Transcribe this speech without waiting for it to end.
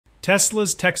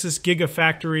Tesla's Texas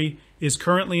Gigafactory is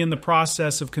currently in the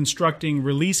process of constructing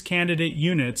release candidate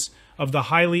units of the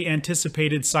highly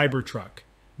anticipated Cybertruck.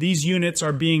 These units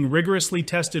are being rigorously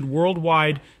tested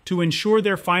worldwide to ensure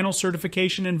their final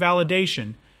certification and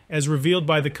validation, as revealed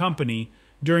by the company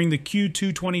during the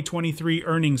Q2 2023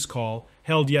 earnings call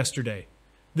held yesterday.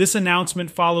 This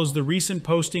announcement follows the recent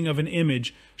posting of an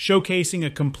image showcasing a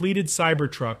completed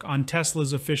Cybertruck on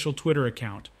Tesla's official Twitter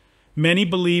account. Many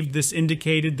believed this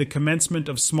indicated the commencement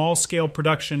of small-scale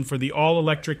production for the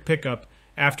all-electric pickup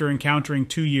after encountering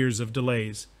 2 years of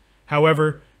delays.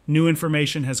 However, new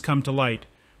information has come to light,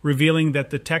 revealing that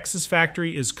the Texas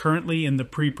factory is currently in the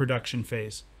pre-production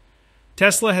phase.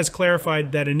 Tesla has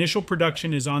clarified that initial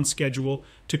production is on schedule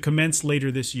to commence later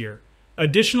this year.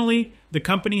 Additionally, the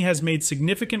company has made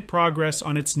significant progress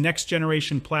on its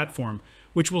next-generation platform,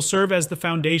 which will serve as the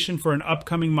foundation for an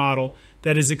upcoming model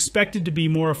that is expected to be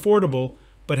more affordable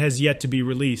but has yet to be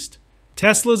released.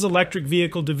 Tesla's electric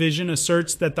vehicle division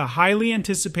asserts that the highly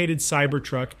anticipated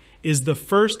Cybertruck is the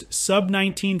first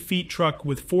sub-19 feet truck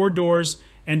with 4 doors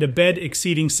and a bed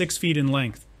exceeding 6 feet in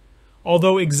length.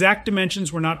 Although exact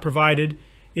dimensions were not provided,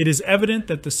 it is evident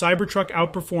that the Cybertruck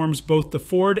outperforms both the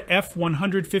Ford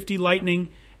F-150 Lightning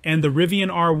and the Rivian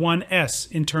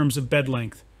R1S in terms of bed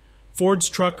length. Ford's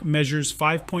truck measures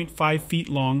 5.5 feet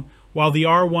long, while the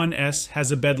R1S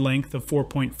has a bed length of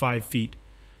 4.5 feet.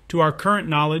 To our current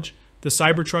knowledge, the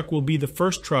Cybertruck will be the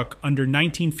first truck under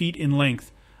 19 feet in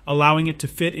length, allowing it to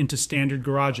fit into standard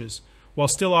garages, while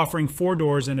still offering 4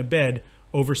 doors and a bed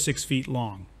over 6 feet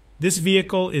long. This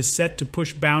vehicle is set to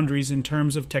push boundaries in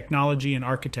terms of technology and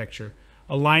architecture,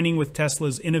 aligning with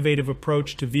Tesla's innovative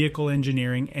approach to vehicle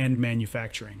engineering and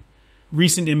manufacturing.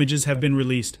 Recent images have been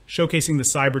released, showcasing the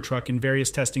Cybertruck in various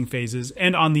testing phases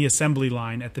and on the assembly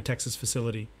line at the Texas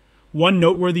facility. One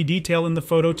noteworthy detail in the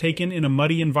photo taken in a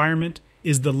muddy environment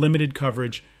is the limited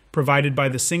coverage provided by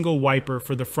the single wiper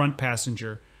for the front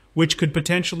passenger, which could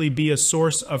potentially be a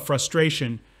source of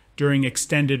frustration during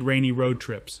extended rainy road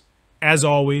trips. As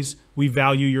always, we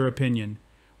value your opinion.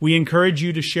 We encourage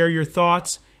you to share your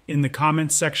thoughts in the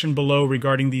comments section below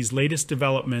regarding these latest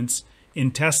developments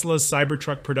in Tesla's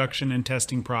Cybertruck production and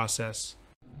testing process.